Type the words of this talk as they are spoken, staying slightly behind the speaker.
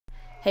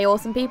Hey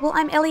awesome people,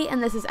 I'm Ellie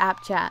and this is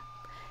appchat.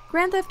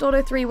 Grand Theft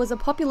Auto 3 was a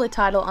popular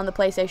title on the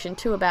PlayStation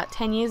 2 about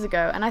 10 years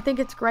ago, and I think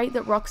it's great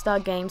that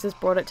Rockstar Games has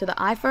brought it to the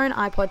iPhone,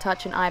 iPod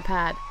Touch and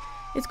iPad.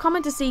 It's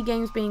common to see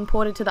games being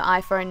ported to the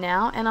iPhone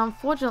now, and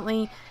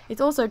unfortunately,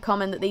 it's also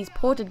common that these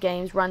ported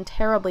games run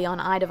terribly on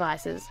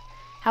iDevices.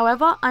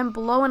 However, I'm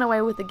blown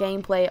away with the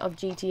gameplay of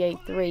GTA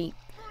 3.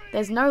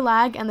 There's no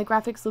lag and the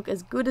graphics look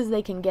as good as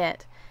they can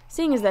get,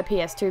 seeing as they're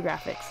PS2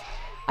 graphics.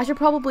 I should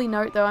probably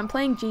note though, I'm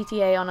playing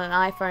GTA on an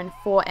iPhone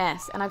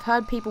 4S, and I've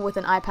heard people with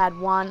an iPad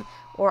 1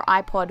 or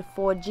iPod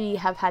 4G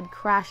have had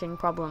crashing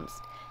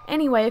problems.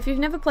 Anyway, if you've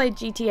never played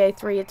GTA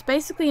 3, it's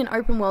basically an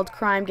open world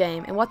crime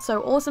game, and what's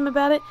so awesome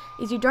about it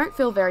is you don't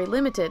feel very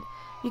limited.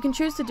 You can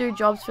choose to do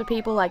jobs for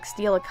people like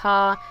steal a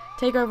car,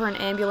 take over an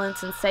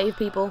ambulance and save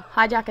people,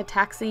 hijack a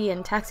taxi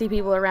and taxi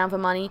people around for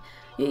money.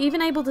 You're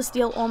even able to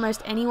steal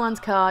almost anyone's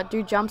car,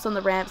 do jumps on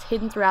the ramps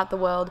hidden throughout the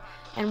world,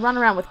 and run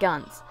around with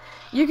guns.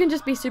 You can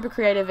just be super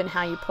creative in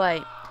how you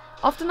play.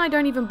 Often I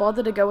don't even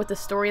bother to go with the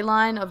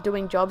storyline of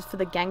doing jobs for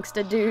the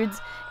gangster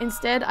dudes.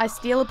 Instead, I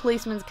steal a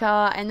policeman's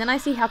car and then I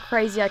see how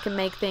crazy I can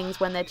make things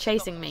when they're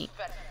chasing me.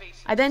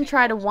 I then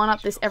try to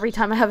one-up this every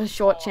time I have a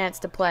short chance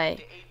to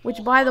play.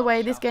 Which, by the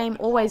way, this game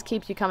always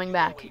keeps you coming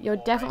back. You're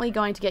definitely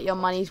going to get your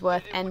money's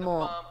worth and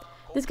more.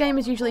 This game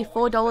is usually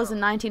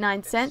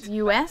 $4.99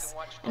 US,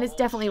 and it's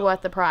definitely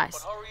worth the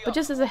price. But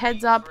just as a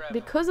heads up,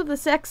 because of the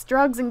sex,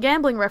 drugs, and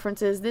gambling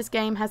references, this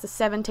game has a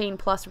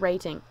 17+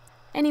 rating.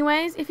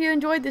 Anyways, if you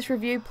enjoyed this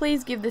review,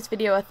 please give this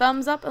video a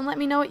thumbs up and let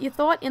me know what you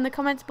thought in the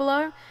comments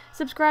below.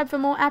 Subscribe for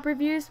more app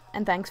reviews,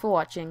 and thanks for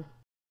watching.